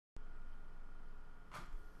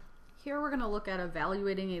Here we're going to look at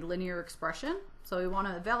evaluating a linear expression. So we want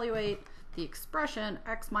to evaluate the expression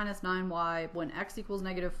x minus 9y when x equals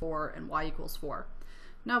 -4 and y equals 4.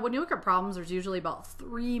 Now when you look at problems, there's usually about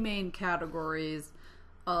 3 main categories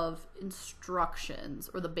of instructions,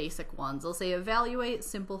 or the basic ones. They'll say evaluate,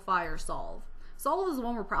 simplify, or solve. Solve is the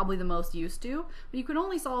one we're probably the most used to, but you can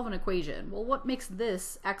only solve an equation. Well, what makes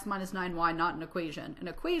this x minus 9y not an equation? An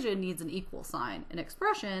equation needs an equal sign. An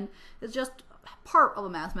expression is just part of a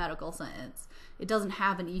mathematical sentence. It doesn't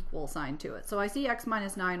have an equal sign to it. So I see x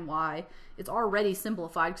minus 9y, it's already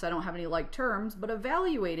simplified because I don't have any like terms, but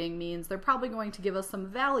evaluating means they're probably going to give us some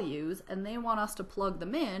values and they want us to plug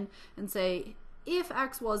them in and say, if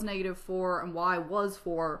x was -4 and y was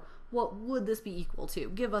 4, what would this be equal to?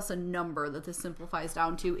 Give us a number that this simplifies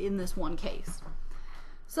down to in this one case.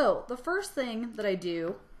 So the first thing that I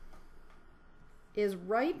do is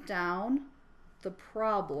write down the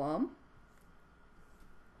problem,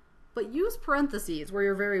 but use parentheses where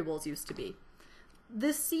your variables used to be.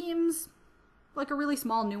 This seems like a really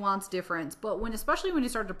small nuanced difference, but especially when you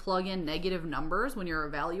start to plug in negative numbers when you're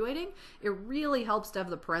evaluating, it really helps to have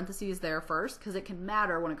the parentheses there first because it can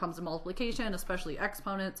matter when it comes to multiplication, especially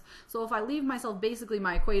exponents. So if I leave myself basically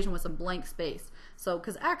my equation with some blank space, so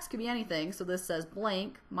because x could be anything, so this says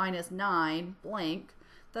blank minus 9 blank,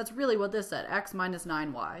 that's really what this said, x minus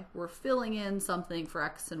 9y. We're filling in something for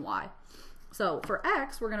x and y. So for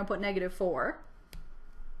x, we're going to put -4.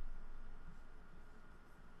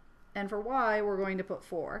 And for y, we're going to put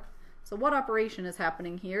 4. So what operation is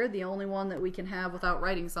happening here? The only one that we can have without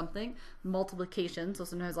writing something, multiplication. So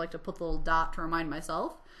sometimes I like to put the little dot to remind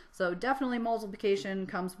myself. So definitely multiplication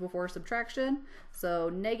comes before subtraction. So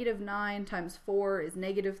 -9 times 4 is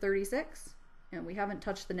 -36. And we haven't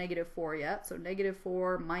touched the -4 yet. So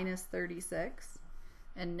 -4 minus 36.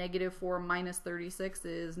 And -4 minus 36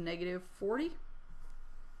 is -40.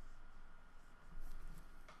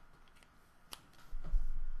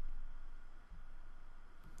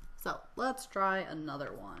 So let's try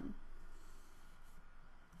another one.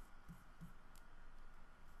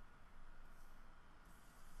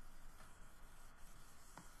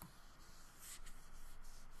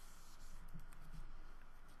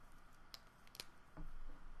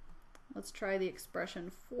 Let's try the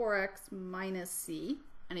expression 4x minus c.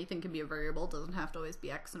 Anything can be a variable, it doesn't have to always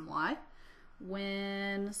be x and y.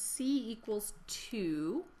 When c equals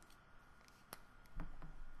 2,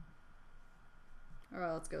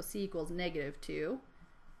 or let's go c equals -2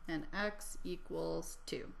 and x equals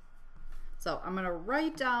 2. So I'm going to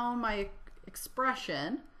write down my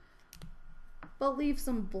expression but leave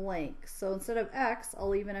some blanks. So instead of x, I'll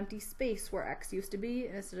leave an empty space where x used to be,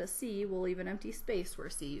 and instead of c, we'll leave an empty space where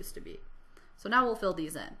c used to be. So now we'll fill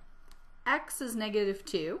these in. X is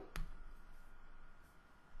 -2,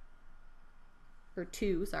 or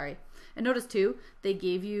 2, sorry. And notice too, they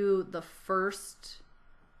gave you the first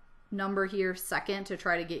number here second to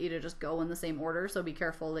try to get you to just go in the same order, so be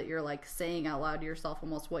careful that you're like saying out loud to yourself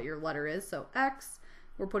almost what your letter is. So x,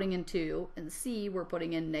 we're putting in 2, and c, we're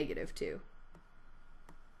putting in -2.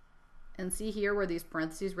 And see here where these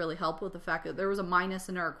parentheses really help with the fact that there was a minus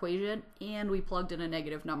in our equation and we plugged in a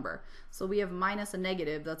negative number. So we have minus a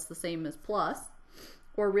negative, that's the same as plus,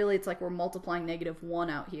 or really it's like we're multiplying -1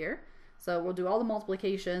 out here. So we'll do all the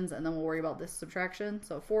multiplications and then we'll worry about this subtraction.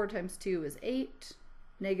 So 4 times 2 is 8.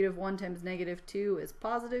 -1 times -2 is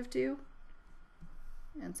 +2.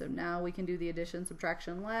 And so now we can do the addition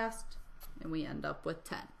subtraction last, and we end up with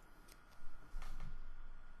 10.